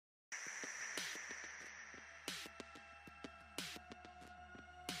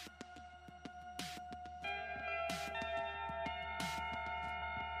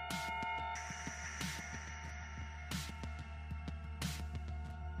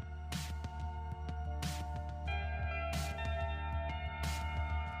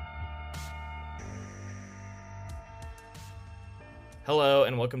Hello,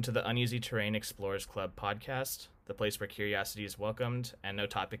 and welcome to the Uneasy Terrain Explorers Club podcast, the place where curiosity is welcomed and no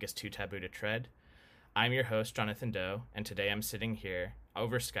topic is too taboo to tread. I'm your host, Jonathan Doe, and today I'm sitting here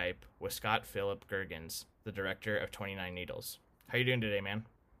over Skype with Scott Philip Gergens, the director of 29 Needles. How you doing today, man?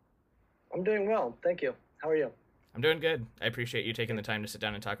 I'm doing well, thank you. How are you? I'm doing good. I appreciate you taking the time to sit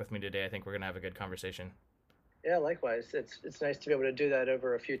down and talk with me today. I think we're going to have a good conversation. Yeah, likewise. It's nice to be able to do that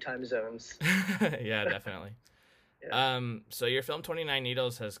over a few time zones. Yeah, definitely. Yeah. So your film 29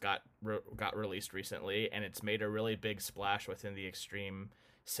 Needles has got released recently, and it's made a really big splash within the extreme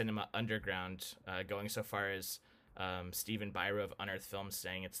cinema underground, going so far as Stephen Byro of Unearthed Films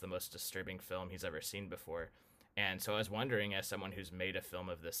saying it's the most disturbing film he's ever seen before. And so I was wondering, as someone who's made a film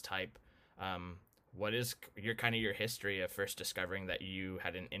of this type, what is your history of first discovering that you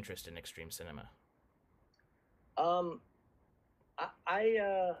had an interest in extreme cinema? Um,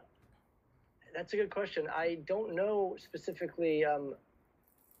 I That's a good question. I don't know specifically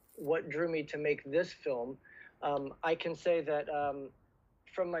what drew me to make this film. I can say that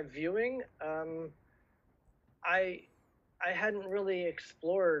from my viewing, I I hadn't really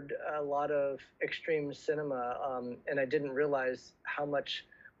explored a lot of extreme cinema, and I didn't realize how much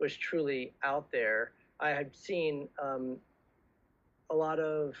was truly out there. I had seen a lot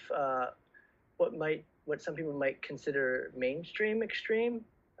of what some people might consider mainstream extreme.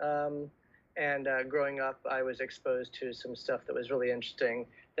 And growing up, I was exposed to some stuff that was really interesting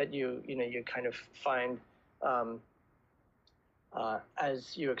that you kind of find um,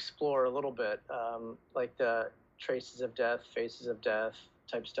 as you explore a little bit, like the traces of death, faces of death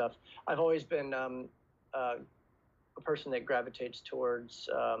type stuff. I've always been a person that gravitates towards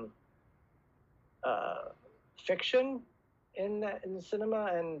uh, fiction in the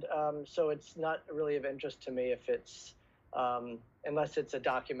cinema, and so it's not really of interest to me if it's unless it's a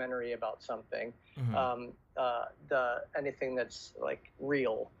documentary about something, Mm-hmm. the anything that's like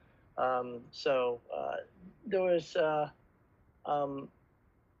real. So there was um,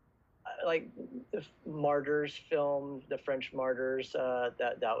 like the Martyrs film, the French Martyrs.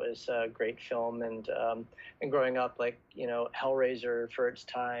 That was a great film, and growing up, like Hellraiser for its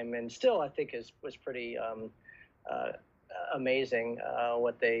time, and still I think is was pretty uh, amazing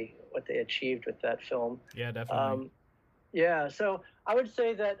what they achieved with that film. Yeah, definitely. Um, yeah, so I would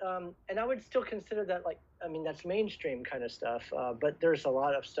say that, and I would still consider that like, I mean, that's mainstream kind of stuff. But there's a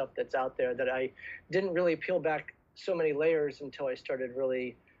lot of stuff that's out there that I didn't really peel back so many layers until I started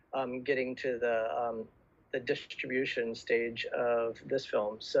really getting to the distribution stage of this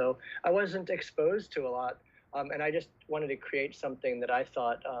film. So I wasn't exposed to a lot, and I just wanted to create something that I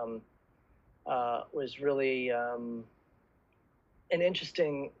thought was really an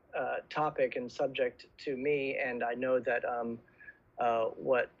interesting topic and subject to me, and I know that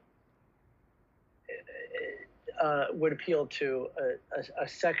what would appeal to a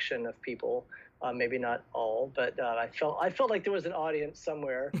section of people, maybe not all, but I felt like there was an audience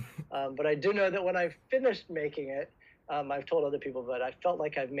somewhere. But I do know that when I finished making it, I've told other people, but I felt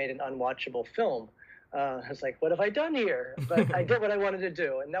like I've made an unwatchable film. I was like, what have I done here? But I did what I wanted to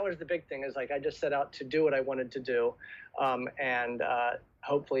do, and that was the big thing. Is like I just set out to do what I wanted to do, and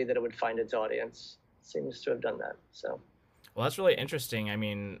hopefully that it would find its audience. Seems to have done that. So. Well, that's really interesting. I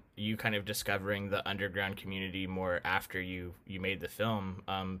mean, you kind of discovering the underground community more after you made the film.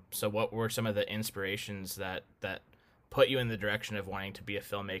 So what were some of the inspirations that put you in the direction of wanting to be a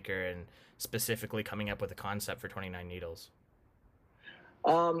filmmaker and specifically coming up with a concept for 29 Needles?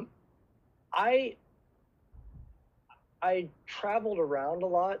 Um, I I traveled around a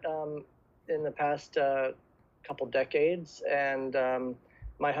lot in the past couple decades, and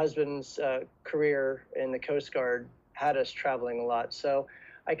my husband's career in the Coast Guard had us traveling a lot. So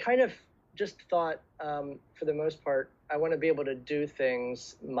I kind of just thought, for the most part, I want to be able to do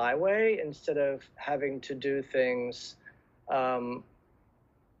things my way instead of having to do things um,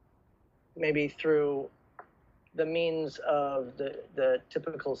 maybe through the means of the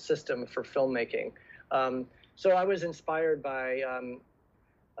typical system for filmmaking. So I was inspired by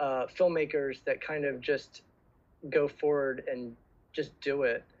filmmakers that kind of just go forward and just do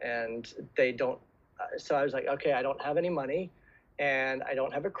it, and they don't. So I was like, okay, I don't have any money, and I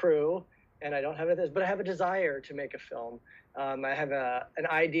don't have a crew, and I don't have this, but I have a desire to make a film. I have an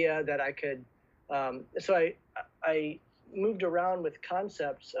idea that I could. So I moved around with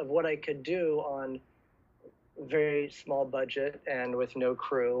concepts of what I could do on very small budget and with no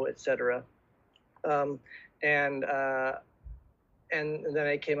crew, etc. Um, and and then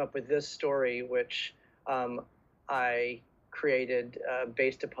I came up with this story, which I created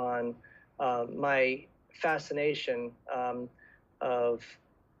based upon my fascination of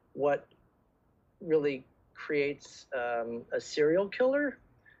what really creates a serial killer,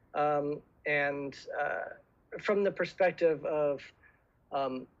 and from the perspective of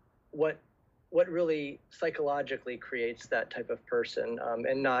um, what what really psychologically creates that type of person,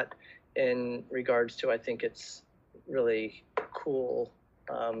 and not in regards to, I think it's really cool.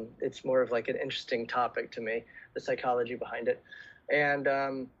 It's more of like an interesting topic to me, the psychology behind it, and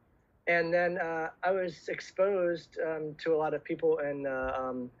and then I was exposed to a lot of people in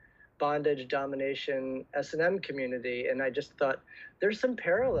the bondage, domination, S&M community, and I just thought there's some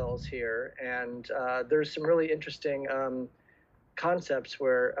parallels here, and there's some really interesting concepts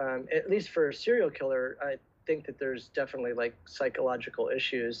where, at least for a serial killer, I think that there's definitely like psychological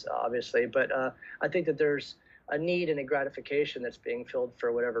issues, obviously, but I think that there's a need and a gratification that's being filled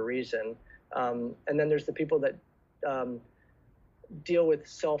for whatever reason. And then there's the people that deal with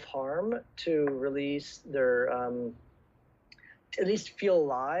self-harm to release their at least feel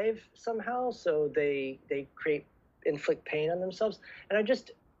alive somehow, so they inflict pain on themselves. And I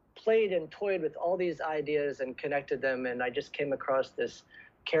just played and toyed with all these ideas and connected them, and I just came across this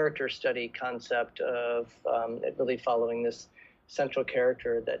character study concept of it really following this central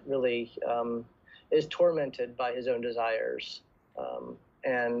character that really is tormented by his own desires,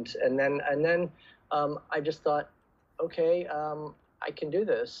 and then I just thought, okay, I can do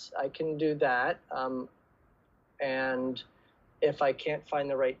this, I can do that, and if I can't find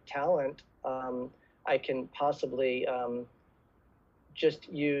the right talent, I can possibly just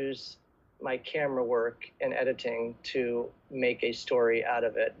use my camera work and editing to make a story out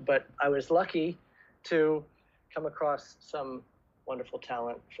of it. But I was lucky to come across some wonderful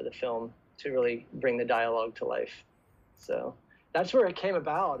talent for the film to really bring the dialogue to life. So that's where it came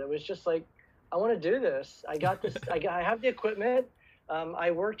about. It was just like, I want to do this. I got this. I have the equipment.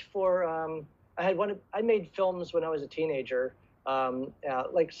 I worked for. I made films when I was a teenager,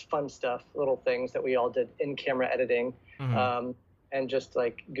 like fun stuff, little things that we all did, in-camera editing, and just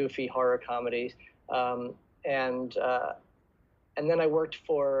like goofy horror comedies. And then I worked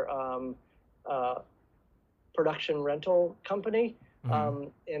for a production rental company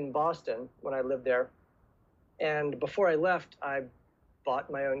in Boston when I lived there. And before I left, I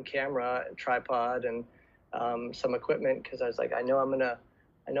bought my own camera, tripod, and some equipment, because I was like, I know I'm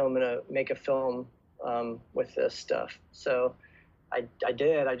gonna make a film with this stuff. So I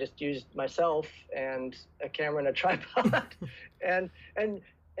did. I just used myself and a camera and a tripod, and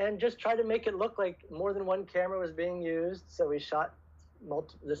just tried to make it look like more than one camera was being used. So we shot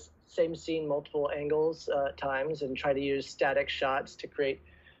this same scene multiple angles times, and try to use static shots to create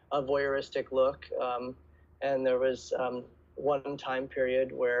a voyeuristic look. And there was one time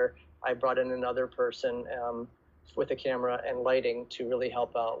period where I brought in another person with a camera and lighting to really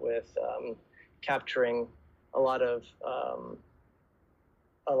help out with capturing a lot of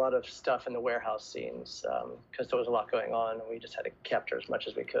stuff in the warehouse scenes, because there was a lot going on, and we just had to capture as much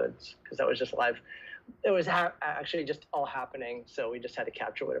as we could, because that was just live. It was actually just all happening, so we just had to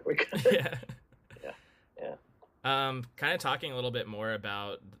capture whatever we could. Yeah. Kind of talking a little bit more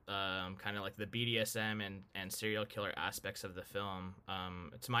about kind of like the BDSM and serial killer aspects of the film.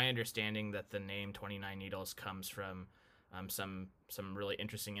 It's my understanding that the name 29 Needles comes from some really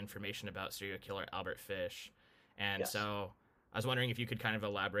interesting information about serial killer Albert Fish. And Yes. So I was wondering if you could kind of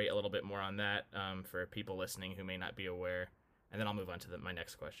elaborate a little bit more on that for people listening who may not be aware. And then I'll move on to my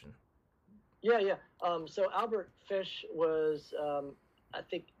next question. Yeah. So Albert Fish was, I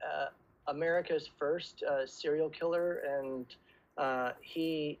think, America's first serial killer, and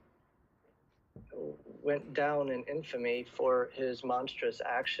he went down in infamy for his monstrous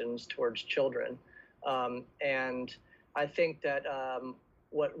actions towards children. And I think that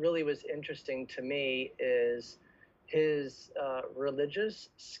what really was interesting to me is his religious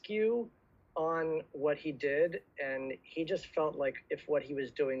skew on what he did, and he just felt like if what he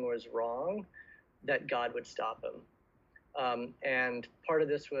was doing was wrong, that God would stop him. And part of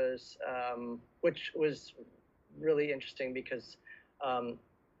this was, which was really interesting, because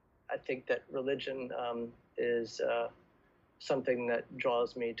I think that religion is something that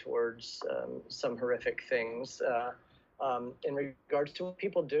draws me towards some horrific things in regards to what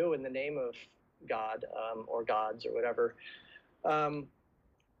people do in the name of God, or gods, or whatever.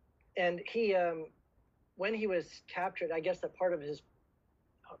 And he, when he was captured, I guess that part of his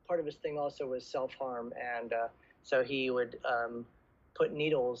thing also was self-harm, and so he would put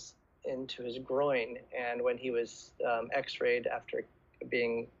needles into his groin, and when he was x-rayed after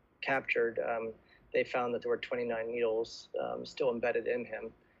being captured, they found that there were 29 needles still embedded in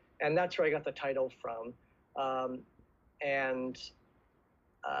him. And that's where I got the title from.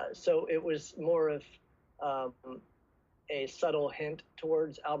 So it was more of a subtle hint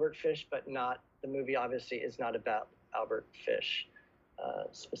towards Albert Fish, but not, the movie obviously is not about Albert Fish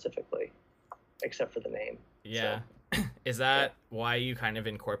specifically, except for the name. Yeah. So, is that why you kind of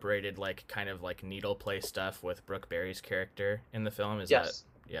incorporated like kind of like needle play stuff with Brooke Berry's character in the film? Is yes.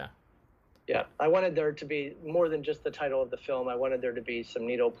 that yeah. Yeah, I wanted there to be more than just the title of the film. I wanted there to be some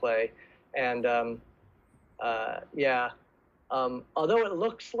needle play, and although it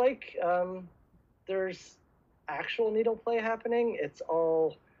looks like there's actual needle play happening, it's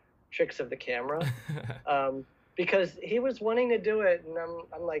all tricks of the camera. Because he was wanting to do it, and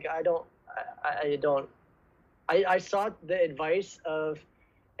I'm like, I sought the advice of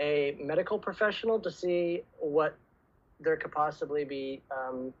a medical professional to see what there could possibly be,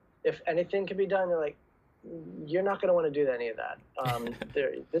 if anything can be done. They're like, you're not going to want to do any of that.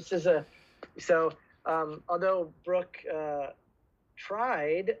 Although Brooke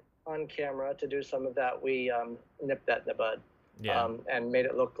tried on camera to do some of that, we nipped that in the bud, and made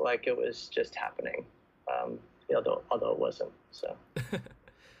it look like it was just happening, although it wasn't. So.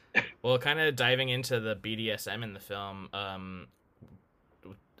 Well, kind of diving into the BDSM in the film,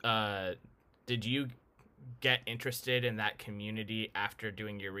 did you get interested in that community after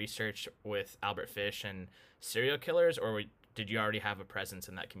doing your research with Albert Fish and serial killers, or did you already have a presence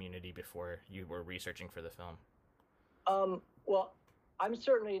in that community before you were researching for the film? Well, I'm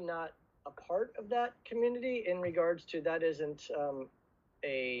certainly not a part of that community in regards to that isn't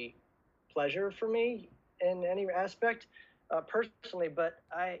a pleasure for me in any aspect. Personally, but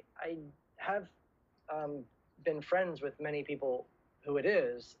I have been friends with many people who it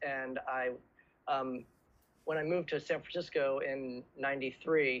is, and when I moved to San Francisco in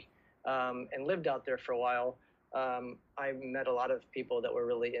 ~93 and lived out there for a while, I met a lot of people that were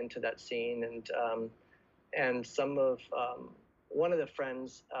really into that scene, and some of one of the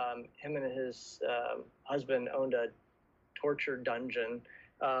friends, him and his husband owned a torture dungeon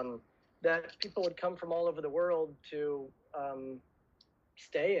that people would come from all over the world to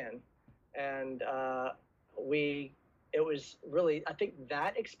stay in, and it was really, I think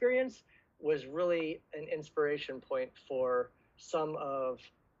that experience was really an inspiration point for some of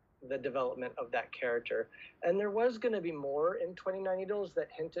the development of that character. And there was going to be more in 29 Needles that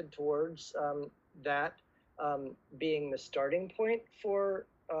hinted towards that being the starting point for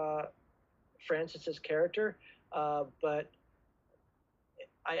Francis's character, but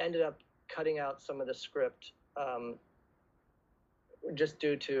I ended up cutting out some of the script just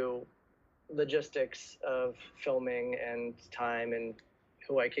due to logistics of filming and time and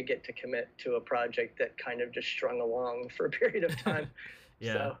who I could get to commit to a project that kind of just strung along for a period of time.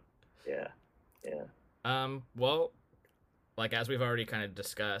 Yeah. So, yeah. Well, like as we've already kind of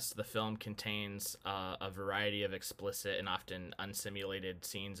discussed, the film contains a variety of explicit and often unsimulated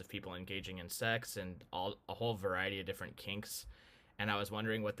scenes of people engaging in sex and a whole variety of different kinks. And I was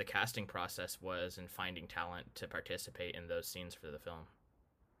wondering what the casting process was in finding talent to participate in those scenes for the film.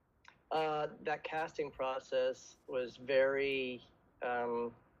 That casting process was very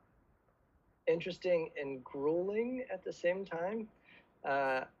interesting and grueling at the same time.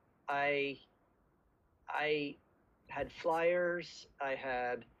 I had flyers, I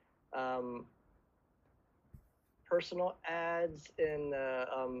had personal ads in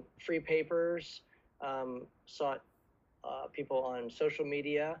free papers, sought people on social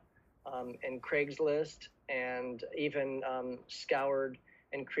media and Craigslist, and even scoured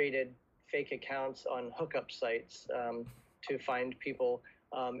and created fake accounts on hookup sites to find people.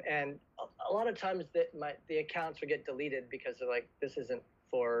 And a lot of times the accounts would get deleted because they're like, this isn't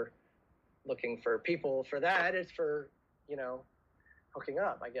for looking for people for that, it's for, hooking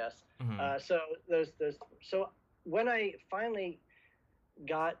up, I guess. Mm-hmm. So when I finally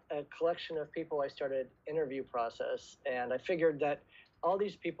got a collection of people, I started interview process, and I figured that all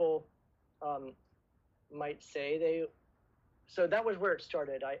these people might say so that was where it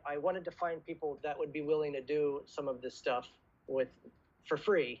started. I wanted to find people that would be willing to do some of this stuff for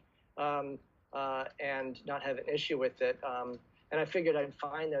free, and not have an issue with it. And I figured I'd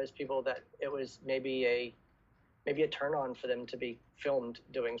find those people that it was maybe a turn on for them to be filmed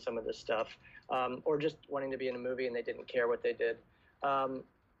doing some of this stuff, or just wanting to be in a movie and they didn't care what they did.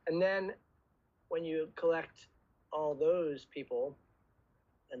 And then when you collect all those people,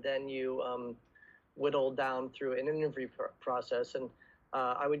 and then you whittle down through an interview process, and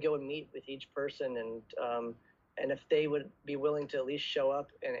I would go and meet with each person, and if they would be willing to at least show up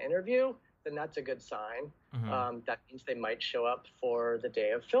and interview, then that's a good sign. Mm-hmm. That means they might show up for the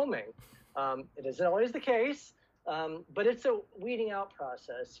day of filming. It isn't always the case, but it's a weeding out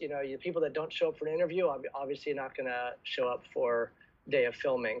process. The people that don't show up for an interview, obviously not going to show up for day of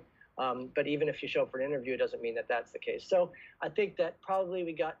filming. But even if you show up for an interview, it doesn't mean that that's the case. So I think that probably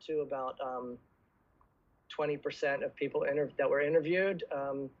we got to about 20% of people that were interviewed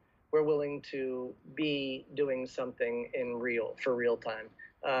were willing to be doing something for real time.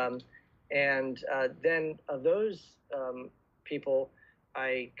 And then of those people,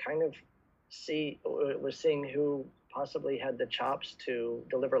 I kind of was seeing who possibly had the chops to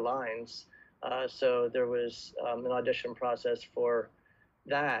deliver lines. So there was an audition process for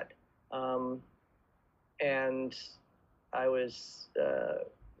that. And I was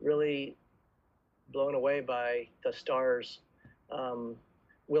really blown away by the stars'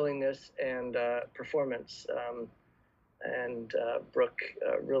 willingness and performance. And Brooke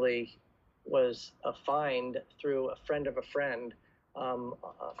really was a find through a friend of a friend from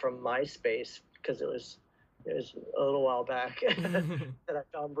MySpace, because it was a little while back that I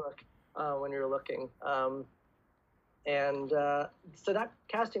found Brooke when we were looking. And so that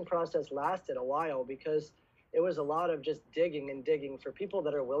casting process lasted a while, because it was a lot of just digging and digging for people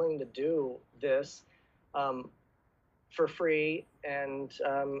that are willing to do this for free and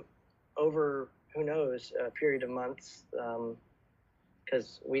over, who knows, a period of months,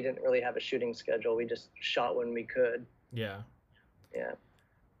 because we didn't really have a shooting schedule. We just shot when we could. Yeah. Yeah.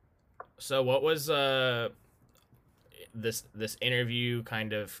 So what was this interview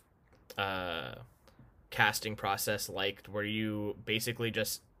kind of casting process like? Were you basically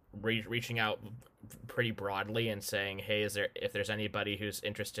just reaching out pretty broadly and saying, hey, if there's anybody who's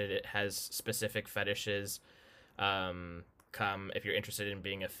interested, it has specific fetishes, come, if you're interested in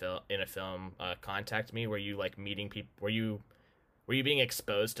being in a film, contact me? Were you like meeting people? Were you being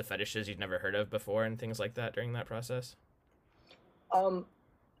exposed to fetishes you'd never heard of before and things like that during that process?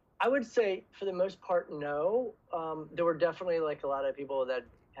 I would say for the most part, no. There were definitely like a lot of people that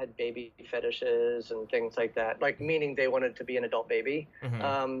had baby fetishes and things like that, like meaning they wanted to be an adult baby.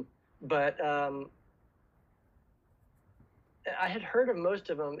 Mm-hmm. But I had heard of most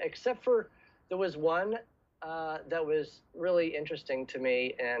of them, except for there was one that was really interesting to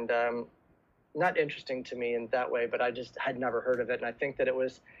me, and not interesting to me in that way, but I just had never heard of it. And I think that it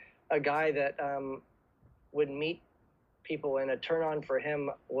was a guy that would meet people, and a turn on for him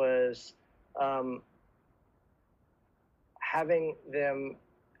was having them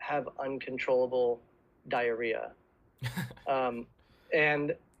have uncontrollable diarrhea.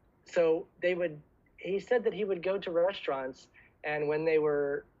 And so he said that he would go to restaurants, and when they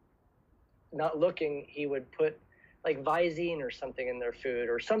were not looking, he would put like Visine or something in their food,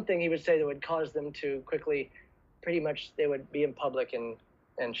 or something he would say that would cause them to quickly, pretty much they would be in public and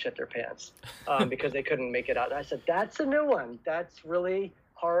shit their pants because they couldn't make it out. And I said, that's a new one. That's really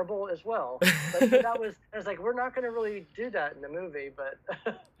horrible as well. But I was like, we're not going to really do that in the movie. But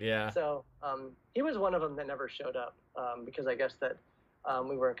yeah. So he was one of them that never showed up because I guess that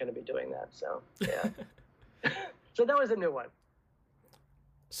we weren't going to be doing that. So yeah. So that was a new one.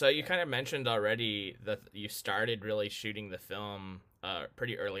 So you kind of mentioned already that you started really shooting the film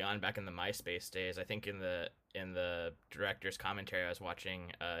pretty early on, back in the MySpace days. I think in the director's commentary I was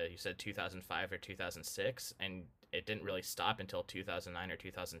watching, you said 2005 or 2006, and it didn't really stop until 2009 or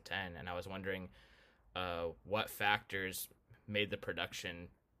 2010. And I was wondering what factors made the production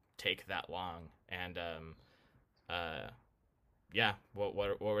take that long, and yeah, what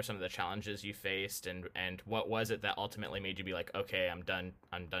were some of the challenges you faced, and what was it that ultimately made you be like, okay, I'm done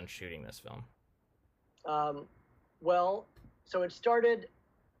shooting this film? Well, so it started,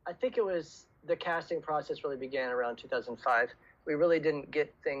 I think it was, the casting process really began around 2005. We really didn't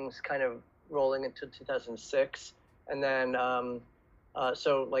get things kind of rolling until 2006. And then,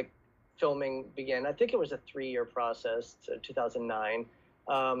 so like filming began, I think it was a 3-year process, so 2009,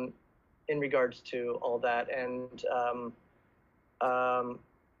 in regards to all that. And I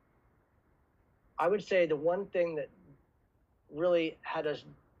would say the one thing that really had us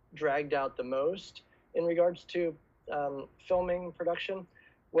dragged out the most in regards to filming production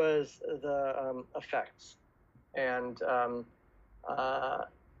was the effects. And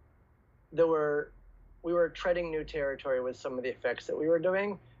we were treading new territory with some of the effects that we were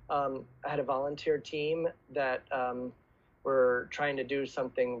doing. I had a volunteer team that were trying to do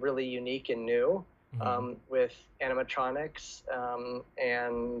something really unique and new. With animatronics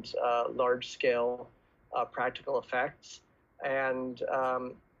and large-scale practical effects. And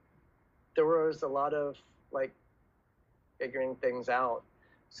there was a lot of, like, figuring things out.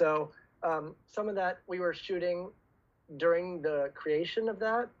 So some of that we were shooting during the creation of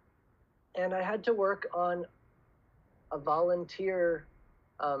that, and I had to work on a volunteer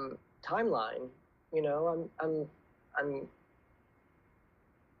timeline. You know, I'm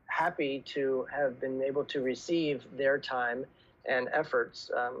happy to have been able to receive their time and efforts.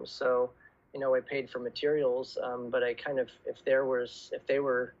 So, I paid for materials, but I kind of, if they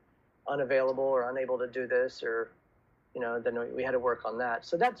were unavailable or unable to do this, or then we had to work on that.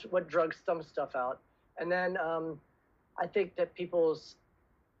 So that's what drug some stuff out. And then I think that people's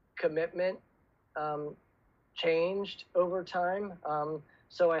commitment changed over time.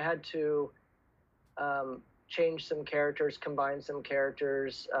 So I had to change some characters, combine some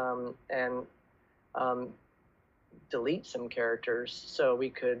characters, and delete some characters so we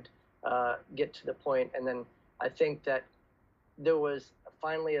could get to the point. And then I think that there was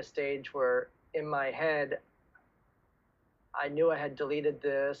finally a stage where in my head, I knew I had deleted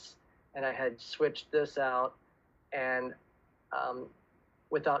this and I had switched this out, and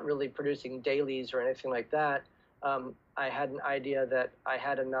without really producing dailies or anything like that, I had an idea that I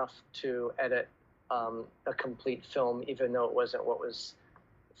had enough to edit a complete film, even though it wasn't what was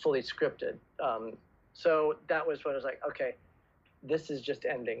fully scripted. So that was when I was like, okay, this is just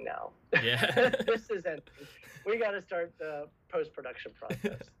ending now. Yeah. This is ending. We got to start the post-production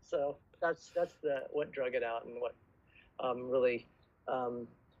process. So that's what drug it out, and what really.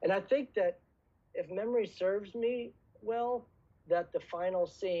 And I think that if memory serves me well, that the final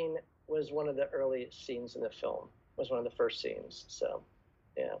scene was one of the early scenes in the film. Was one of the first scenes. So,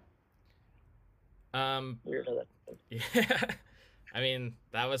 yeah. Weird how that. Yeah. I mean,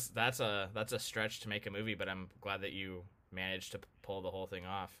 that's a stretch to make a movie, but I'm glad that you managed to pull the whole thing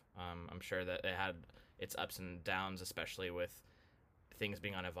off. I'm sure that it had its ups and downs, especially with things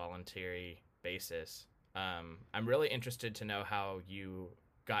being on a voluntary basis. I'm really interested to know how you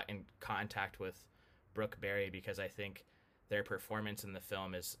got in contact with Brooke Berry, because I think their performance in the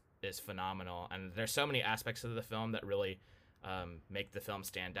film is phenomenal, and there's so many aspects of the film that really make the film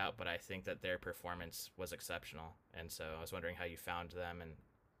stand out, but I think that their performance was exceptional, and so I was wondering how you found them and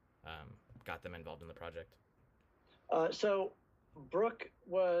got them involved in the project. So Brooke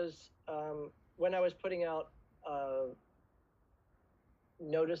was, when I was putting out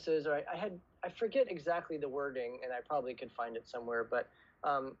notices, or I forget exactly the wording, and I probably could find it somewhere, but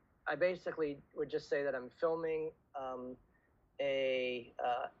I basically would just say that I'm filming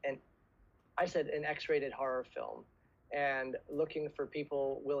I said an X-rated horror film, and looking for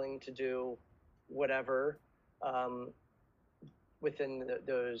people willing to do whatever within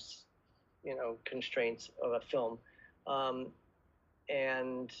those constraints of a film,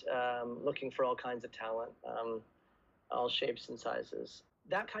 and looking for all kinds of talent, all shapes and sizes.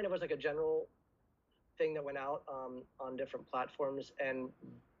 That kind of was like a general thing that went out on different platforms. And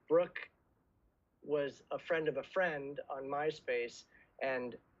Brooke was a friend of a friend on MySpace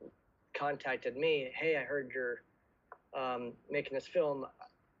and contacted me. Hey, I heard you're making this film.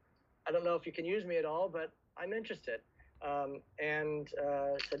 I don't know if you can use me at all, but I'm interested. And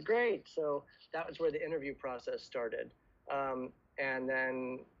said, great. So that was where the interview process started. And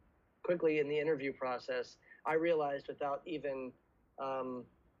then quickly in the interview process, I realized, without even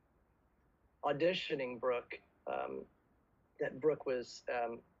auditioning Brooke, that Brooke was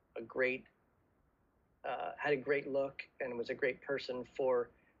had a great look and was a great person for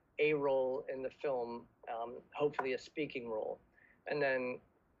a role in the film, hopefully a speaking role. And then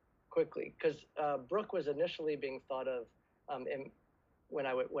quickly, because Brooke was initially being thought of when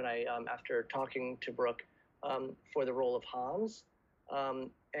I after talking to Brooke for the role of Hans,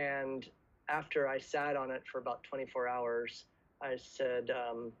 and after I sat on it for about 24 hours, I said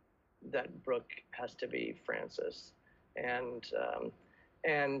that Brooke has to be Frances, and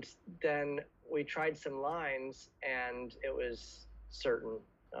then we tried some lines, and it was certain.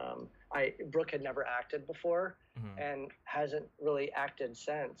 Brooke had never acted before, mm-hmm. and hasn't really acted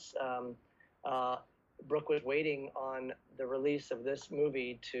since. Brooke was waiting on the release of this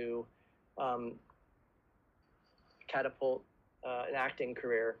movie to catapult an acting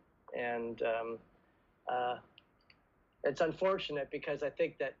career, and it's unfortunate because I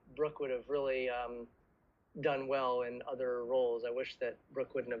think that Brooke would have really done well in other roles. I wish that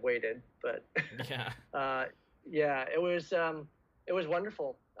Brooke wouldn't have waited, but yeah, it was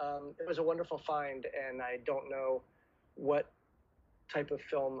wonderful. It was a wonderful find, and I don't know what type of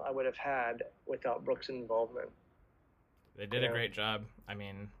film I would have had without Brooke's involvement. They did a great job. I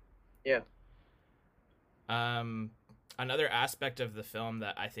mean, yeah. Another aspect of the film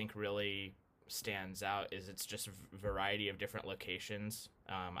that I think really stands out is it's just a variety of different locations.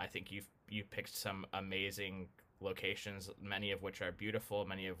 I think you picked some amazing locations, many of which are beautiful,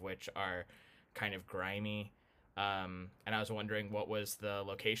 many of which are kind of grimy. And I was wondering, what was the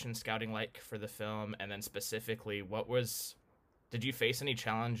location scouting like for the film? And then specifically, did you face any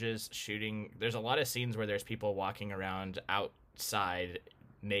challenges shooting? There's a lot of scenes where there's people walking around outside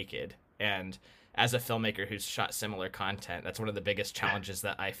naked, and as a filmmaker who's shot similar content, that's one of the biggest challenges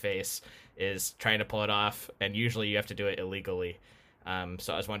that I face is trying to pull it off. And usually you have to do it illegally.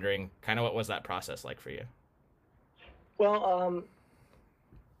 So I was wondering kind of what was that process like for you? Well,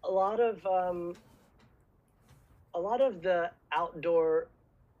 a lot of the outdoor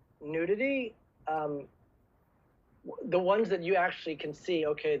nudity, the ones that you actually can see,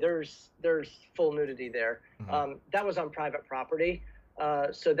 okay, there's full nudity there. Mm-hmm. That was on private property,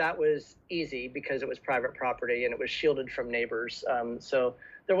 so that was easy because it was private property and it was shielded from neighbors. So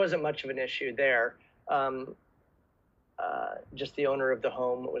there wasn't much of an issue there. Just the owner of the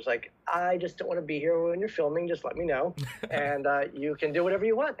home was like, I just don't want to be here when you're filming. Just let me know, and you can do whatever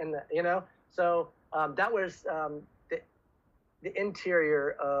you want. And so that was the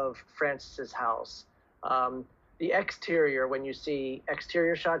interior of Francis's house. The exterior, when you see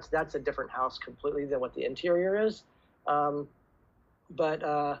exterior shots, that's a different house completely than what the interior is. But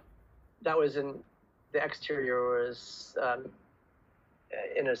that was the exterior was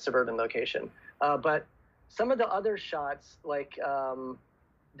in a suburban location. But some of the other shots, like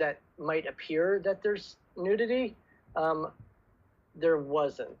that might appear that there's nudity, there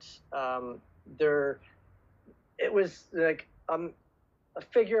wasn't. It was like a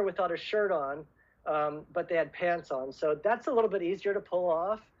figure without a shirt on, but they had pants on, so that's a little bit easier to pull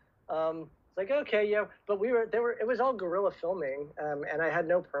off. It's like, okay, yeah, but it was all guerrilla filming, and I had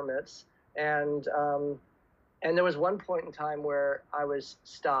no permits, and there was one point in time where I was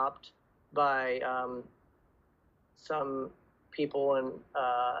stopped by some people and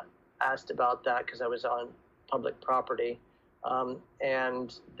asked about that because I was on public property, and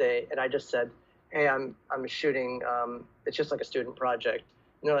I just said, hey, I'm shooting. It's just like a student project.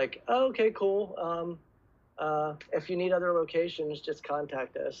 And they're like, oh, okay, cool. If you need other locations, just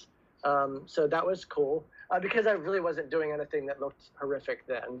contact us. So that was cool because I really wasn't doing anything that looked horrific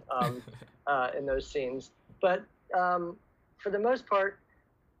then in those scenes. But for the most part,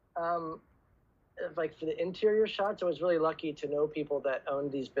 like for the interior shots, I was really lucky to know people that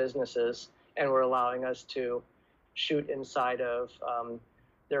owned these businesses and were allowing us to shoot inside of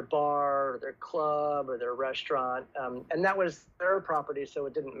their bar or their club or their restaurant. And that was their property, so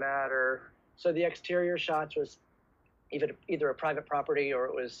it didn't matter. So the exterior shots was either a private property or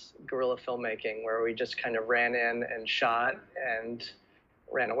it was guerrilla filmmaking where we just kind of ran in and shot and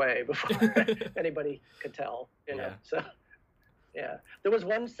ran away before anybody could tell, you know? So, yeah. There was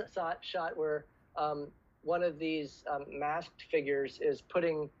one shot where one of these masked figures is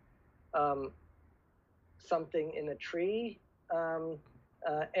putting something in a tree,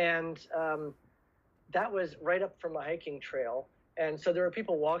 and that was right up from a hiking trail. And so there were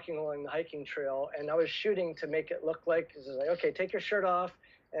people walking along the hiking trail, and I was shooting to make it look like, it was like, okay, take your shirt off.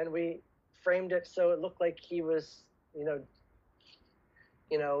 And we framed it so it looked like he was,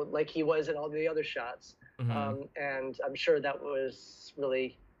 like he was in all the other shots. Mm-hmm. And I'm sure that was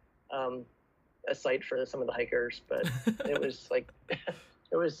really a sight for some of the hikers, but it was like,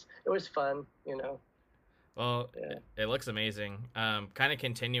 it was fun, Well, yeah. It looks amazing. Kind of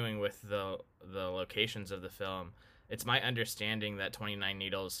continuing with the locations of the film, it's my understanding that 29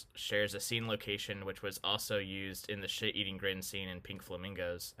 Needles shares a scene location which was also used in the shit-eating grin scene in Pink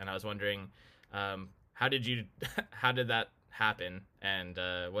Flamingos, and I was wondering, how did that happen, and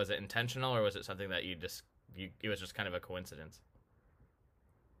was it intentional or was it something that it was just kind of a coincidence?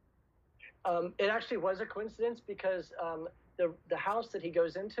 It actually was a coincidence because the house that he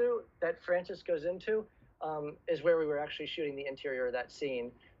goes into, that Francis goes into, is where we were actually shooting the interior of that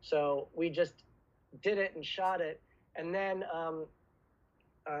scene. So we just did it and shot it. And then,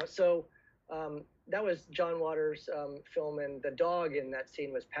 that was John Waters' film, and the dog in that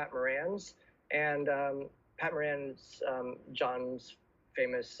scene was Pat Moran's. And Pat Moran's John's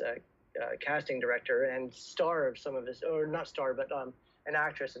famous casting director and star of some of his, or not star, but an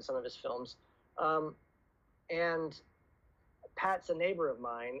actress in some of his films. And Pat's a neighbor of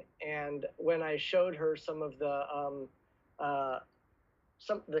mine, and when I showed her some of the, I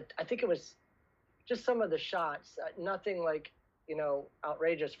think it was just some of the shots, nothing like,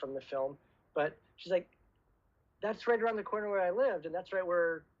 outrageous from the film, but she's like, that's right around the corner where I lived, and that's right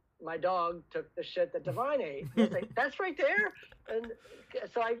where my dog took the shit that Divine ate. I was like, that's right there. And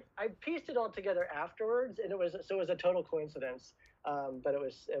so I pieced it all together afterwards, and it was a total coincidence. But it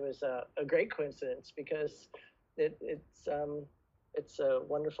was a great coincidence because it's a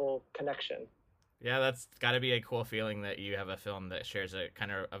wonderful connection. Yeah, that's got to be a cool feeling that you have a film that shares a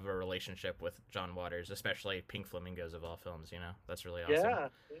kind of a relationship with John Waters, especially Pink Flamingos of all films. That's really awesome.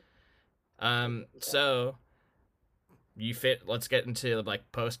 Yeah. So you fit. Let's get into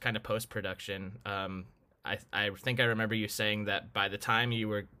like post production. I think I remember you saying that by the time you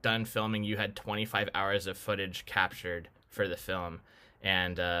were done filming, you had 25 hours of footage captured for the film.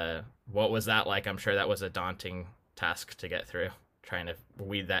 And what was that like? I'm sure that was a daunting task to get through, trying to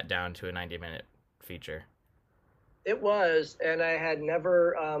weed that down to a 90-minute feature. It was, and I had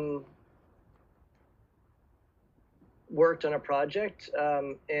never worked on a project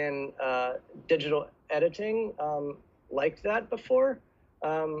in digital editing like that before.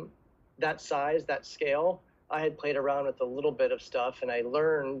 That size, that scale. I had played around with a little bit of stuff, and I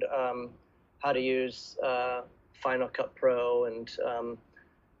learned how to use Final Cut Pro, and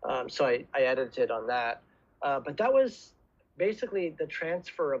so I edited on that. But that was basically the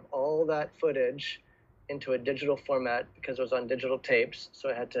transfer of all that footage into a digital format because it was on digital tapes, so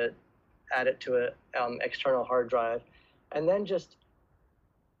I had to add it to an external hard drive, and then just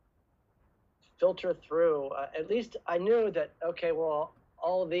filter through. At least I knew that, okay, well,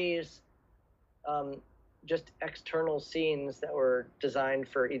 all these just external scenes that were designed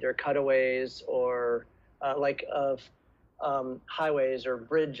for either cutaways or like of highways or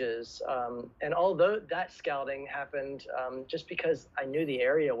bridges, and although that scouting happened just because I knew the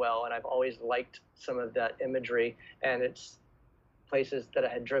area well, and I've always liked some of that imagery, and it's places that I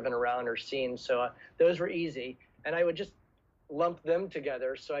had driven around or seen, so those were easy, and I would just lump them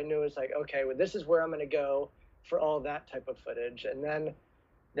together, so I knew it was like, okay, well, this is where I'm going to go for all that type of footage, and then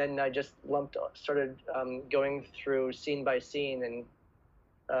I just started going through scene by scene and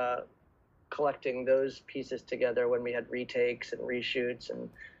collecting those pieces together when we had retakes and reshoots and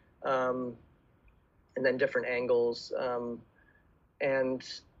then different angles, and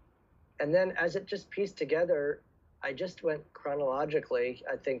then as it just pieced together, I just went chronologically.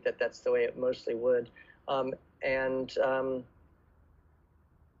 I think that's the way it mostly would, and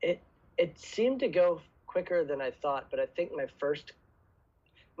it seemed to go quicker than I thought. But I think my first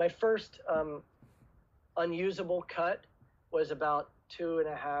unusable cut was about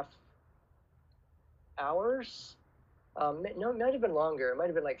 2.5 hours. No, it might have been longer. It might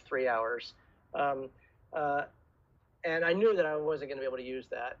have been like 3 hours. And I knew that I wasn't going to be able to use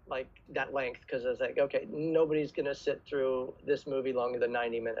that length, because I was like, okay, nobody's going to sit through this movie longer than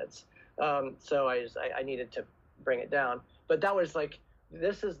 90 minutes. So I needed to bring it down. But that was like,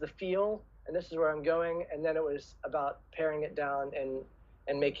 this is the feel, and this is where I'm going. And then it was about paring it down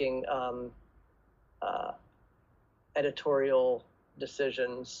and making editorial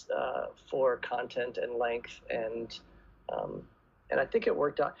decisions for content and length, and I think it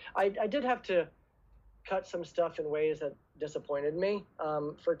worked out. I did have to cut some stuff in ways that disappointed me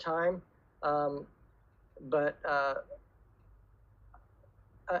for time, but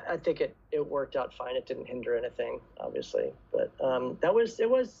I think it worked out fine. It didn't hinder anything, obviously, but it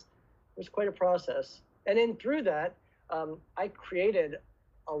was quite a process. And in through that, I created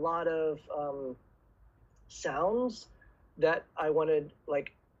a lot of sounds that I wanted,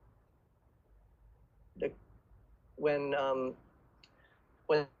 like when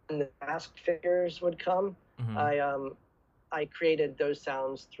the masked figures would come, mm-hmm. I created those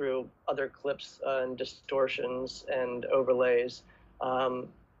sounds through other clips and distortions and overlays,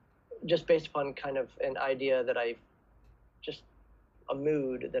 just based upon kind of an idea that a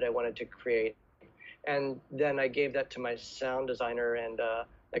mood that I wanted to create. And then I gave that to my sound designer and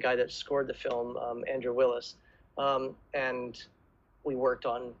the guy that scored the film, Andrew Willis. And we worked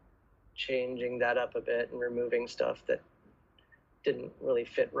on changing that up a bit and removing stuff that didn't really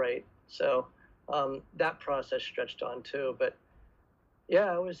fit right. So that process stretched on too. But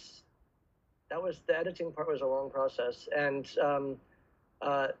yeah, the editing part was a long process. And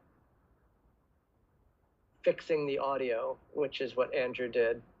fixing the audio, which is what Andrew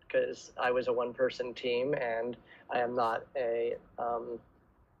did, because I was a one-person team and I am not a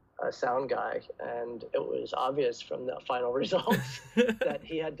sound guy, and it was obvious from the final results that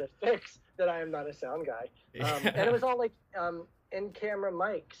he had to fix that I am not a sound guy. And it was all like in-camera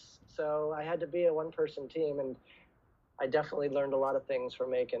mics, so I had to be a one-person team, and I definitely learned a lot of things from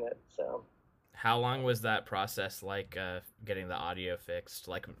making it. So how long was that process, like getting the audio fixed,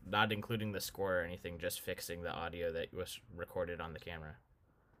 like not including the score or anything, just fixing the audio that was recorded on the camera?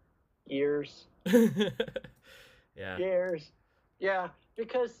 Years. Yeah. Years. Yeah,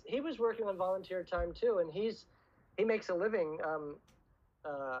 because he was working on volunteer time too, and he makes a living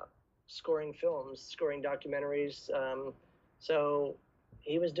scoring films, scoring documentaries. So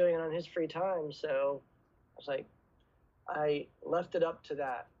he was doing it on his free time. So I was like, I left it up to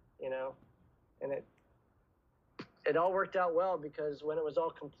that, and it all worked out well, because when it was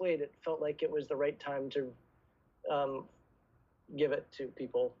all complete, it felt like it was the right time to give it to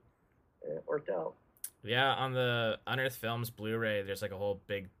people. And it worked out. Yeah, on the Unearthed Films Blu-ray, there's like a whole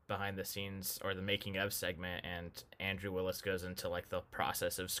big behind the scenes or the making of segment, and Andrew Willis goes into like the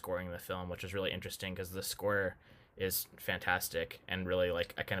process of scoring the film, which is really interesting because the score is fantastic and really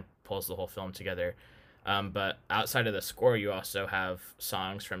like I kind of pulls the whole film together. But outside of the score, you also have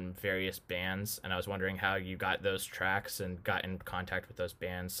songs from various bands, and I was wondering how you got those tracks and got in contact with those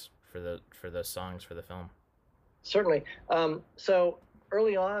bands for those songs for the film. Certainly. So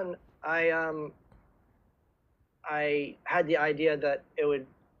early on, I had the idea that it would,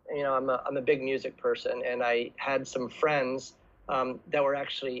 I'm a big music person, and I had some friends that were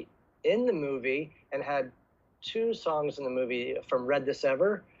actually in the movie and had two songs in the movie from Read This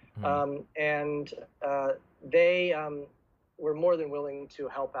Ever, Mm. and they were more than willing to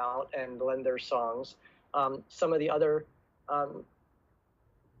help out and lend their songs. Some of the other, um,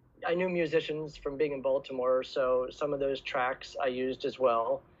 I knew musicians from being in Baltimore, so some of those tracks I used as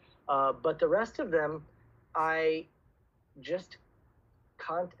well. But the rest of them, I just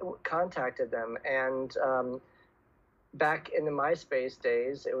contacted them, and back in the MySpace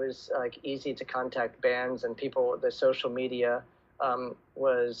days, it was like easy to contact bands and people. The social media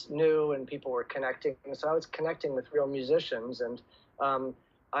was new, and people were connecting. So I was connecting with real musicians, and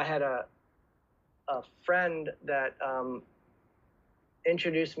I had a friend that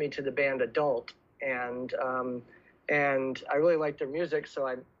introduced me to the band Adult, and I really liked their music, so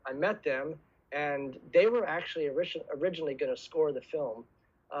I met them, and they were actually originally going to score the film,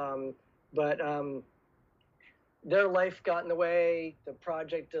 but their life got in the way, the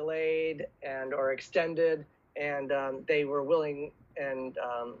project delayed and or extended, and they were willing and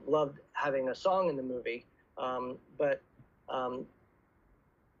loved having a song in the movie, but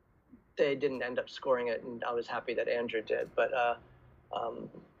they didn't end up scoring it, and I was happy that Andrew did. But um,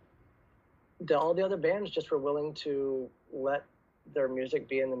 all the other bands just were willing to let their music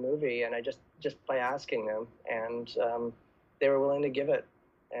be in the movie, and I just by asking them, and they were willing to give it.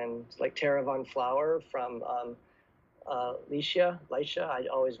 And like Tara Von Flower from Licia, I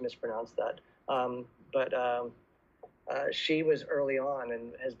always mispronounce that, but she was early on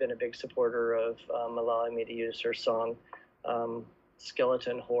and has been a big supporter of allowing me to use her song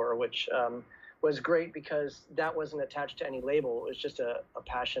Skeleton Horror, which was great because that wasn't attached to any label. It was just a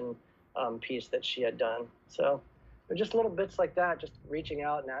passion piece that she had done. So just little bits like that, just reaching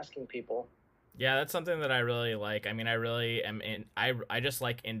out and asking people. Yeah, that's something that I really like. I mean, I really am in. I just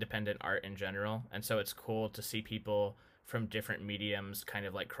like independent art in general, and so it's cool to see people from different mediums kind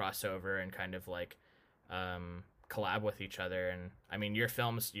of like cross over and kind of like collab with each other. And I mean, your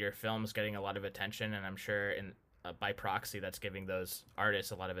film's getting a lot of attention, and I'm sure in by proxy that's giving those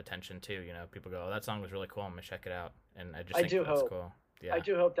artists a lot of attention too. You know, people go, "Oh, that song was really cool. I'm gonna check it out," and I just I think do that's hope. cool. I Yeah.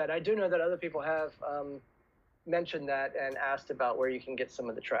 do hope that. I do know that other people have mentioned that and asked about where you can get some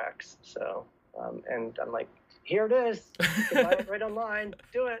of the tracks. So, and I'm like, here it is. You can buy it right online.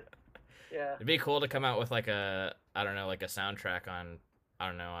 Do it. Yeah. It'd be cool to come out with like a I don't know like a soundtrack on I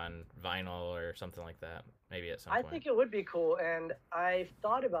don't know on vinyl or something like that. Maybe at some I point. think it would be cool, and I've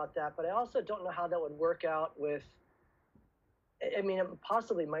thought about that, but I also don't know how that would work out with. I mean, it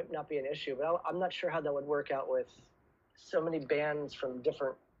possibly might not be an issue, but I'm not sure how that would work out with so many bands from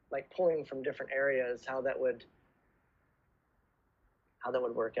different, like pulling from different areas. How that would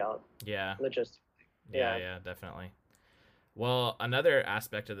work out. Yeah. Just Yeah. yeah. Yeah. Definitely. Well, another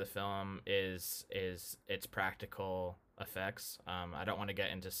aspect of the film is its practical effects. I don't want to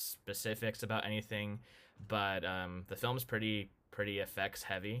get into specifics about anything, but the film's pretty effects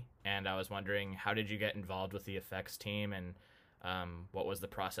heavy, and I was wondering how did you get involved with the effects team, and what was the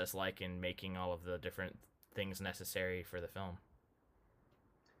process like in making all of the different things necessary for the film?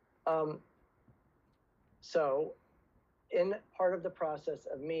 Um, so, in part of the process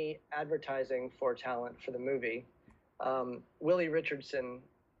of me advertising for talent for the movie, Willie Richardson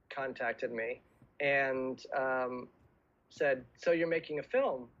contacted me and said, "So you're making a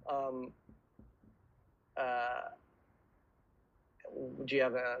film? Uh, do you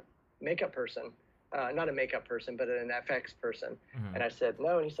have a makeup person? Not a makeup person, but an FX person?" Mm-hmm. And I said,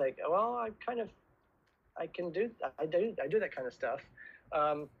 "No." And he's like, "Well, I can do, I do that kind of stuff."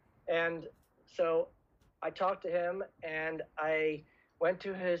 Um, and so I talked to him, and I went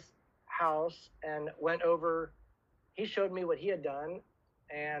to his house and went over. He showed me what he had done,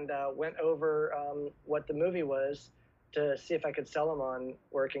 and went over what the movie was to see if I could sell him on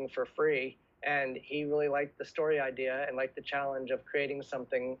working for free. And he really liked the story idea and liked the challenge of creating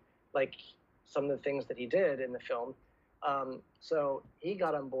something like some of the things that he did in the film. So he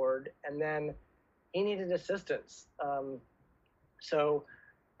got on board, and then he needed assistance. So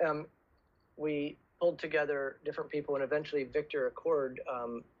um, we pulled together different people, and eventually Victor Accord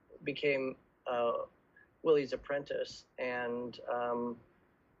became Willie's Apprentice, and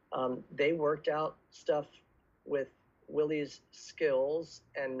they worked out stuff with Willie's skills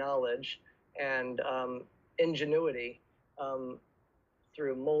and knowledge and ingenuity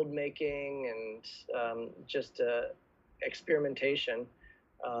through mold making and just experimentation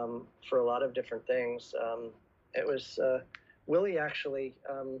for a lot of different things. It was Willie actually,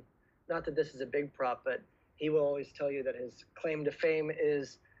 not that this is a big prop, but he will always tell you that his claim to fame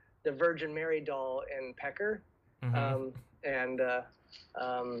is the Virgin Mary doll in Pecker. Mm-hmm. And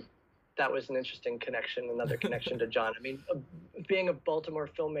that was an interesting connection, another connection to John. I mean, being a Baltimore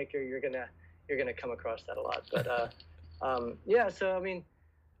filmmaker, you're gonna come across that a lot. But yeah, so I mean,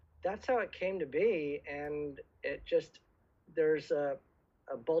 that's how it came to be, and it just there's a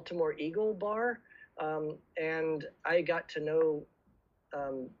Baltimore Eagle bar, and I got to know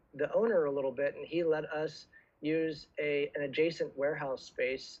the owner a little bit, and he let us use an adjacent warehouse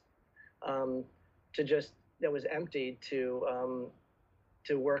space that was empty to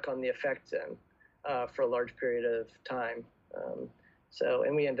work on the effects in for a large period of time.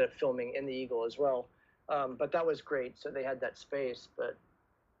 And we ended up filming in the Eagle as well. But that was great. So they had that space, but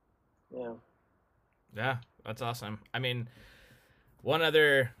yeah. Yeah, that's awesome. I mean, one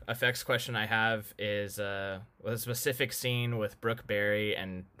other effects question I have is a specific scene with Brooke Berry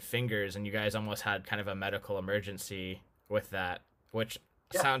and Fingers, and you guys almost had kind of a medical emergency with that, which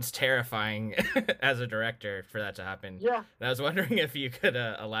sounds terrifying as a director for that to happen. Yeah. And I was wondering if you could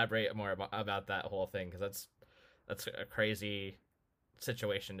elaborate more about that whole thing, because that's a crazy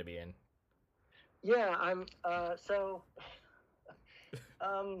situation to be in. Yeah,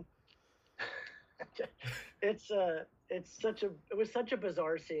 it was such a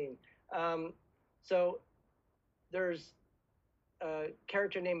bizarre scene. So there's a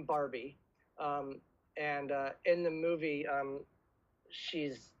character named Barbie, and in the movie,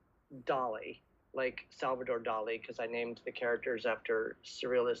 she's Dali, like Salvador Dali, because I named the characters after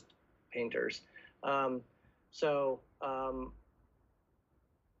surrealist painters.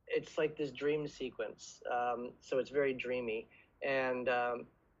 It's like this dream sequence. So it's very dreamy. And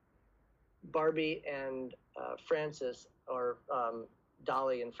Barbie and Francis, or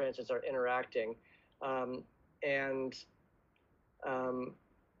Dali and Francis, are interacting. And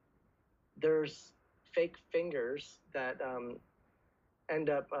there's fake fingers that end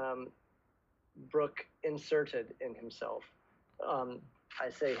up Brooke inserted in himself. I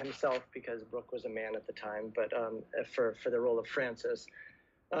say himself because Brooke was a man at the time, but for the role of Francis.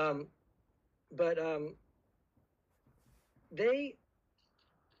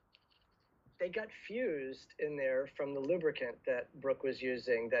 They got fused in there from the lubricant that Brooke was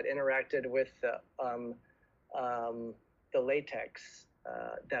using that interacted with the latex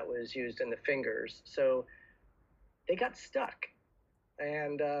that was used in the fingers. So they got stuck,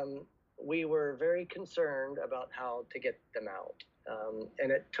 and we were very concerned about how to get them out.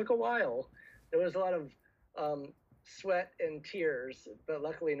 And it took a while. There was a lot of sweat and tears, but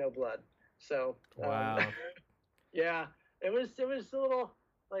luckily no blood. So wow. Yeah, it was a little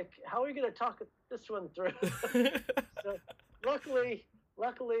like, how are we going to talk this one through? So luckily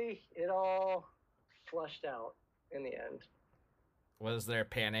it all flushed out in the end. Was there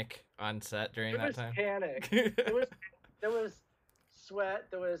panic on set during that time? Panic. There was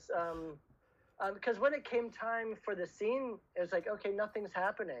sweat. There was because when it came time for the scene, it was like, okay, nothing's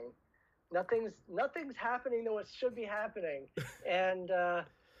happening. Nothing's happening to what should be happening. And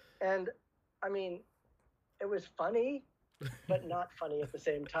I mean, it was funny, but not funny at the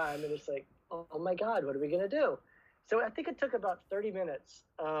same time. And it's like, oh my God, what are we going to do? So I think it took about 30 minutes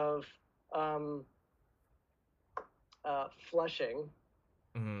of flushing,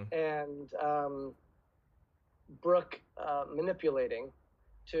 mm-hmm. and Brooke manipulating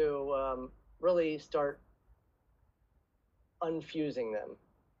to really start unfusing them.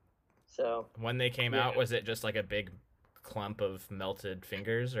 So when they came out, was it just like a big clump of melted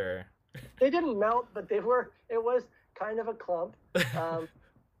fingers, or? They didn't melt, but it was kind of a clump.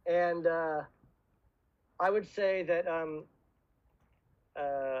 And I would say that,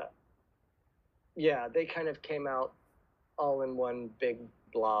 they kind of came out all in one big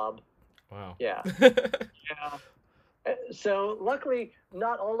blob. Wow. Yeah. Yeah. So luckily,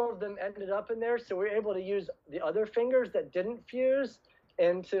 not all of them ended up in there. So we were able to use the other fingers that didn't fuse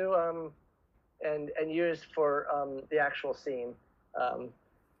into and use for the actual scene,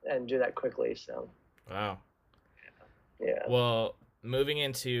 and do that quickly. So. Wow. Yeah. Well, moving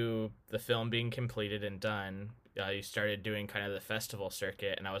into the film being completed and done, you started doing kind of the festival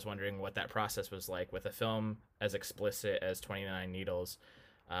circuit, and I was wondering what that process was like with a film as explicit as 29 Needles.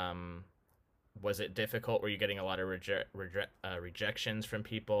 Was it difficult? Were you getting a lot of rejections from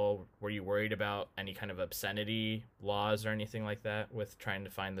people? Were you worried about any kind of obscenity laws or anything like that with trying to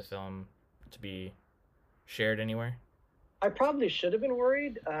find the film to be shared anywhere? I probably should have been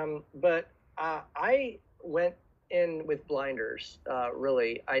worried, but I went in with blinders.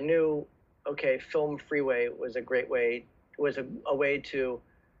 Really, I knew, okay, Film Freeway was a great way, was a way to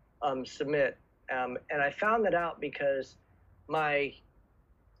submit, and I found that out because my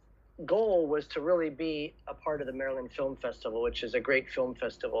goal was to really be a part of the Maryland Film Festival, which is a great film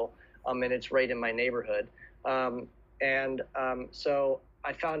festival, and it's right in my neighborhood. So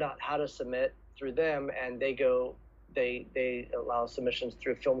I found out how to submit through them, and they allow submissions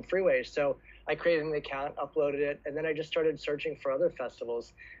through Film Freeway. So I created an account, uploaded it, and then I just started searching for other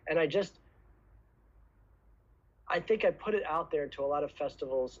festivals. And I think I put it out there to a lot of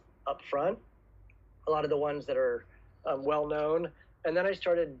festivals up front, a lot of the ones that are well known. And then I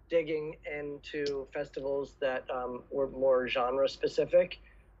started digging into festivals that were more genre specific.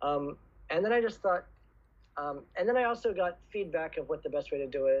 And then I just thought, and then I also got feedback of what the best way to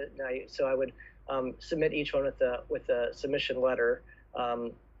do it. And so I would submit each one with a submission letter,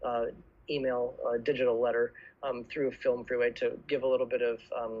 email, digital letter through Film Freeway to give a little bit of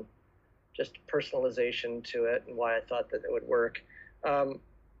just personalization to it and why I thought that it would work.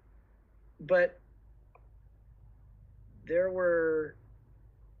 But there were,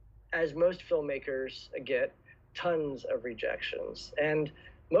 as most filmmakers get, tons of rejections. And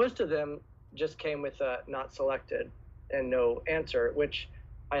most of them just came with a not selected and no answer, which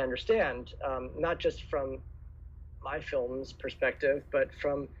I understand, not just from my film's perspective, but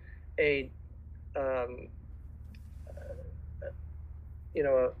from a,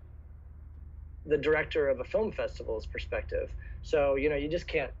 the director of a film festival's perspective. So, you just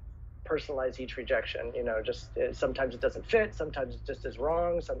can't personalize each rejection. Sometimes it doesn't fit, sometimes it just is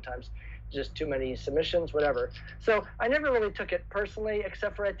wrong, sometimes just too many submissions, whatever. So I never really took it personally,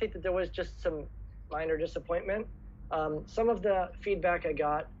 except for I think that there was just some minor disappointment. Some of the feedback I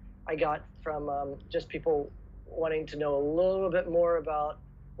got from just people wanting to know a little bit more about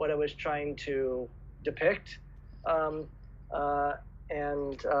what I was trying to depict. And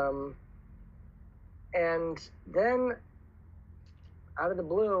then out of the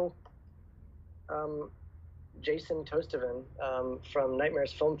blue, Jason Tosteven from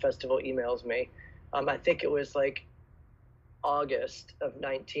Nightmares Film Festival emails me. I think it was like August of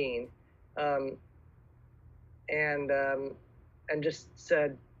 19, and just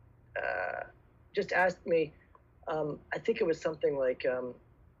said, just asked me. I think it was something like,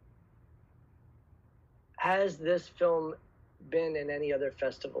 "Has this film been in any other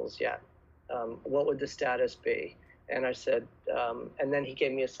festivals yet? What would the status be?" And I said, and then he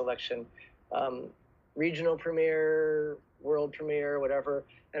gave me a selection. Regional premiere, world premiere, whatever.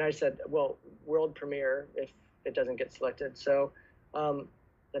 And I said, well, world premiere if it doesn't get selected. So the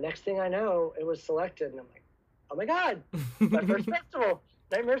next thing I know, it was selected. And I'm like, oh my God, my first festival,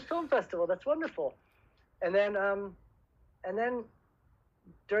 Nightmares Film Festival. That's wonderful. And then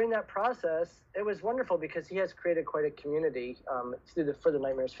during that process, it was wonderful because he has created quite a community for the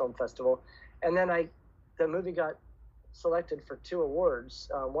Nightmares Film Festival. And then the movie got selected for 2 awards.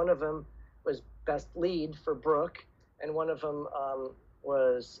 One of them was Best Lead for Brooke, and one of them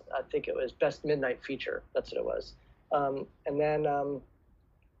was, I think it was Best Midnight Feature. That's what it was. And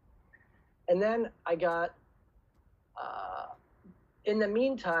then I got, in the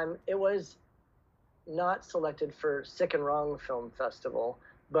meantime, it was not selected for Sick and Wrong Film Festival,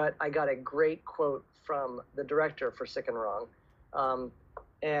 but I got a great quote from the director for Sick and Wrong,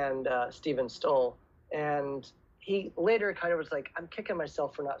 and Stephen Stoll. And he later kind of was like, I'm kicking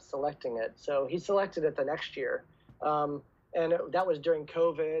myself for not selecting it. So he selected it the next year. That was during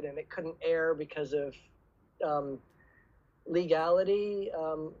COVID, and it couldn't air because of legality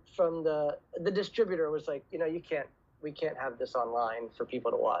from the distributor was like, we can't have this online for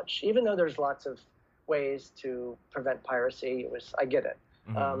people to watch, even though there's lots of ways to prevent piracy. I get it.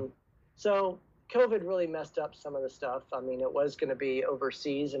 Mm-hmm. So COVID really messed up some of the stuff. I mean, it was going to be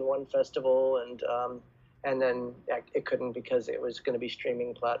overseas in one festival, and then it couldn't because it was going to be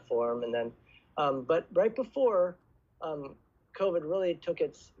streaming platform. And then, but right before COVID really took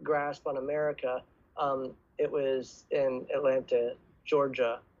its grasp on America, it was in Atlanta,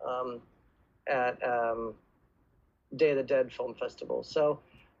 Georgia, at Day of the Dead Film Festival. So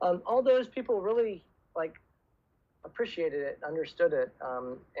all those people really appreciated it, understood it,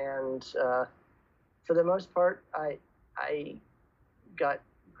 and for the most part, I got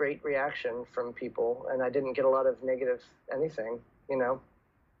great reaction from people, and I didn't get a lot of negative anything,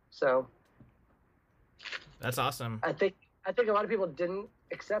 So that's awesome. I think a lot of people didn't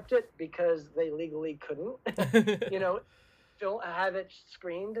accept it because they legally couldn't, you know, have it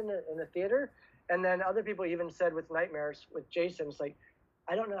screened in a theater. And then other people even said with Nightmares with Jason, it's like,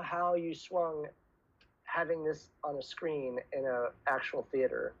 I don't know how you swung having this on a screen in a actual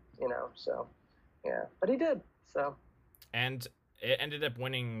theater, you know. So yeah, but he did. So and it ended up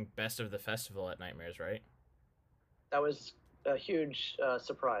winning Best of the Festival at Nightmares, right? that was a huge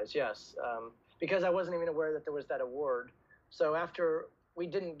surprise, yes, because I wasn't even aware that there was that award. So after we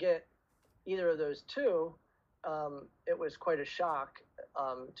didn't get either of those two, it was quite a shock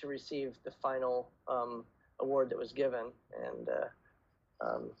to receive the final award that was given, and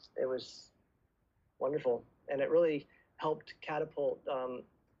it was wonderful, and it really helped catapult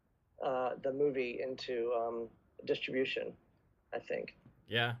the movie into distribution, I think.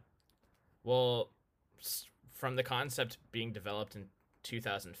 Yeah. Well, from the concept being developed in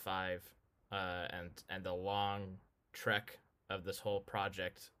 2005, and the long trek of this whole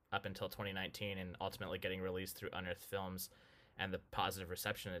project up until 2019, and ultimately getting released through Unearthed Films, and the positive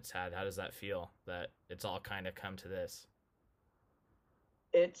reception it's had, how does that feel that it's all kind of come to this?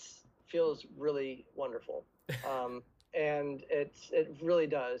 It feels really wonderful, and it really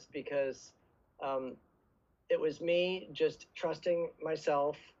does, because it was me just trusting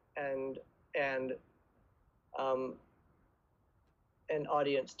myself and an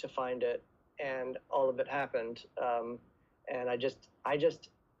audience to find it, and all of it happened. And I just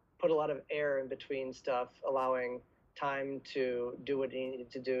put a lot of air in between stuff, allowing time to do what he needed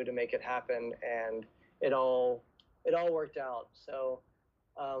to do to make it happen, and it all worked out. So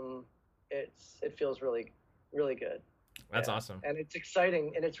it feels really really good. That's awesome. And it's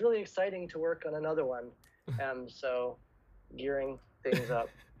exciting, and it's really exciting to work on another one. So gearing things up.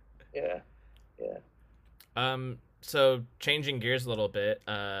 Yeah. So changing gears a little bit,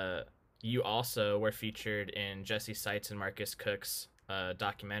 you also were featured in Jesse Seitz and Marcus Cook's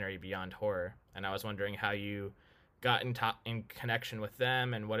documentary Beyond Horror, and I was wondering how you got in connection with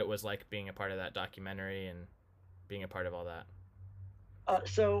them, and what it was like being a part of that documentary and being a part of all that.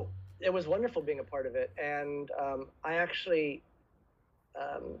 So it was wonderful being a part of it, and I actually,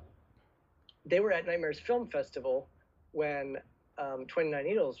 they were at Nightmares Film Festival when 29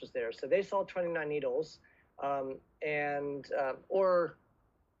 Needles was there, so they saw 29 Needles, or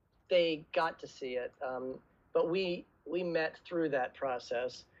they got to see it, but we met through that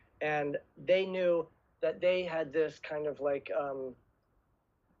process, and they knew that they had this kind of like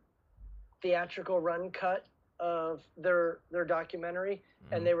theatrical run cut of their documentary,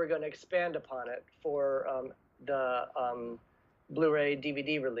 and they were going to expand upon it for the Blu-ray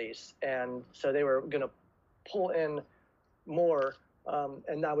DVD release, and so they were going to pull in more,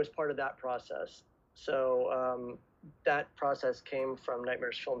 and that was part of that process. So that process came from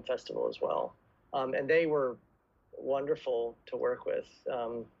Nightmares Film Festival as well, and they were wonderful to work with.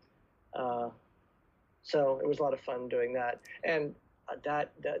 So it was a lot of fun doing that, and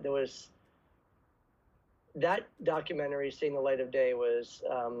that there was. That documentary, seeing the light of day, was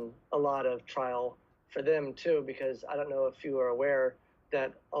a lot of trial for them too, because I don't know if you are aware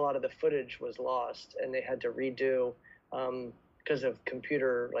that a lot of the footage was lost, and they had to redo because of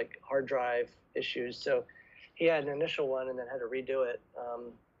computer, like hard drive issues. So he had an initial one and then had to redo it.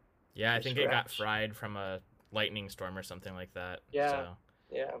 Yeah, I think it got fried from a lightning storm or something like that. Yeah, so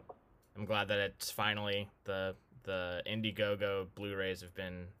yeah. I'm glad that it's finally the Indiegogo Blu-rays have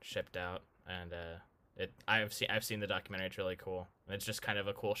been shipped out, and I've seen the documentary. It's really cool, and it's just kind of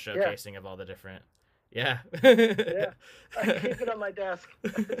a cool showcasing of all the different. Yeah. Yeah, I keep it on my desk.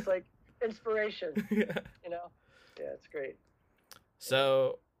 It's like inspiration. Yeah. You know. Yeah, it's great.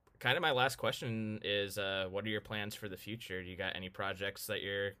 So, kind of my last question is, what are your plans for the future? Do you got any projects that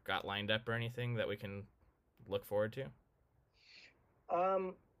you're got lined up or anything that we can look forward to?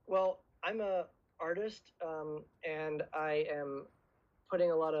 Well, I'm a artist, and I am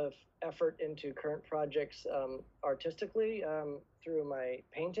putting a lot of effort into current projects artistically through my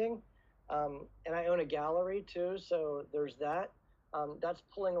painting, and I own a gallery too, so there's that. That's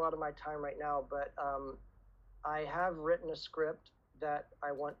pulling a lot of my time right now, but I have written a script that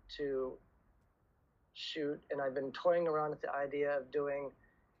I want to shoot, and I've been toying around with the idea of doing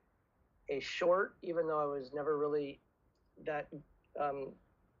a short, even though I was never really that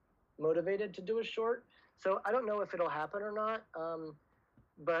motivated to do a short. So I don't know if it'll happen or not,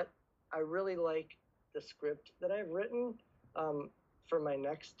 but I really like the script that I've written for my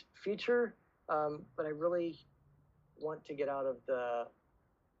next feature, but I really want to get out of the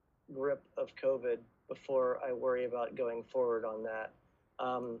grip of COVID before I worry about going forward on that.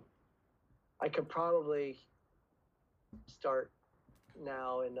 I could probably start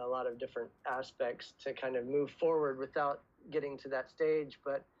now in a lot of different aspects to kind of move forward without getting to that stage,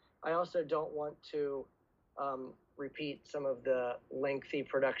 but I also don't want to repeat some of the lengthy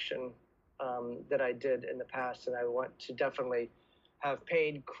production that I did in the past, and I want to definitely have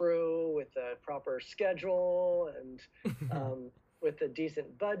paid crew with a proper schedule and with a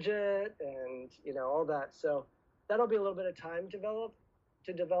decent budget and all that. So that'll be a little bit of time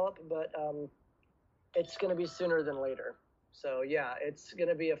to develop, but it's going to be sooner than later. So yeah, it's going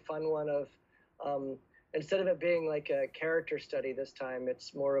to be a fun one of instead of it being like a character study this time,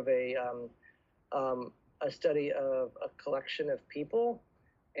 it's more of a study of a collection of people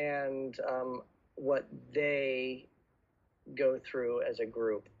and what they go through as a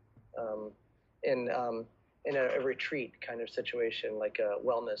group in a retreat kind of situation, like a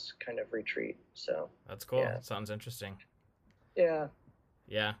wellness kind of retreat. So that's cool. Yeah. Sounds interesting. Yeah.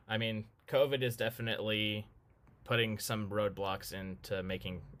 Yeah. I mean, COVID is definitely putting some roadblocks into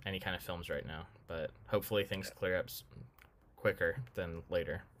making any kind of films right now, but hopefully things clear up quicker than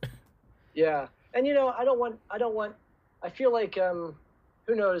later. Yeah. And I feel like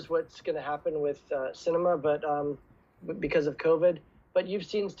who knows what's going to happen with cinema, but because of COVID, but you've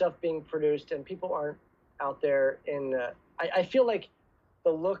seen stuff being produced and people aren't out there I feel like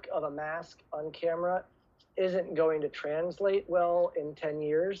the look of a mask on camera isn't going to translate well in 10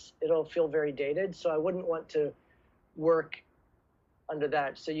 years. It'll feel very dated. So I wouldn't want to work under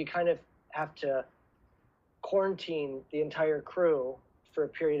that. So you kind of have to quarantine the entire crew for a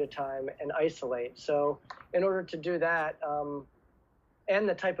period of time and isolate. So in order to do that, and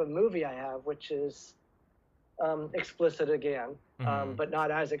the type of movie I have, which is explicit again, but not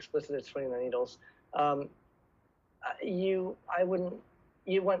as explicit as 29 Needles, you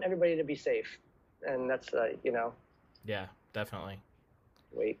want everybody to be safe. And that's, Yeah, definitely.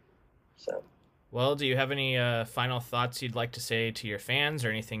 So. Well, do you have any final thoughts you'd like to say to your fans or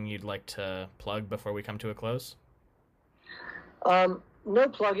anything you'd like to plug before we come to a close? No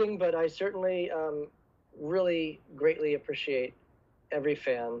plugging, but I certainly really greatly appreciate every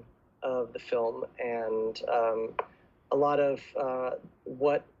fan of the film, and a lot of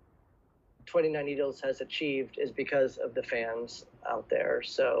what 29 Needles has achieved is because of the fans out there.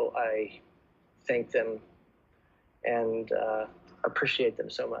 So I thank them and appreciate them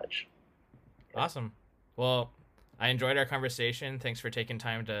so much. Awesome. Well, I enjoyed our conversation. Thanks for taking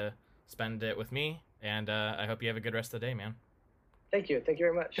time to spend it with me, and I hope you have a good rest of the day, man. Thank you. Thank you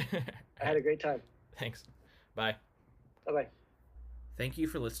very much. I had a great time. Thanks. Bye. Bye-bye. Thank you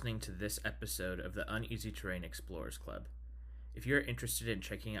for listening to this episode of the Uneasy Terrain Explorers Club. If you're interested in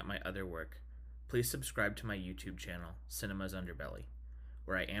checking out my other work, please subscribe to my YouTube channel, Cinema's Underbelly,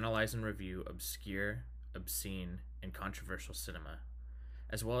 where I analyze and review obscure, obscene, and controversial cinema,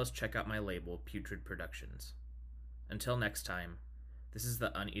 as well as check out my label, Putrid Productions. Until next time, this is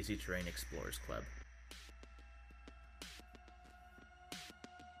the Uneasy Terrain Explorers Club.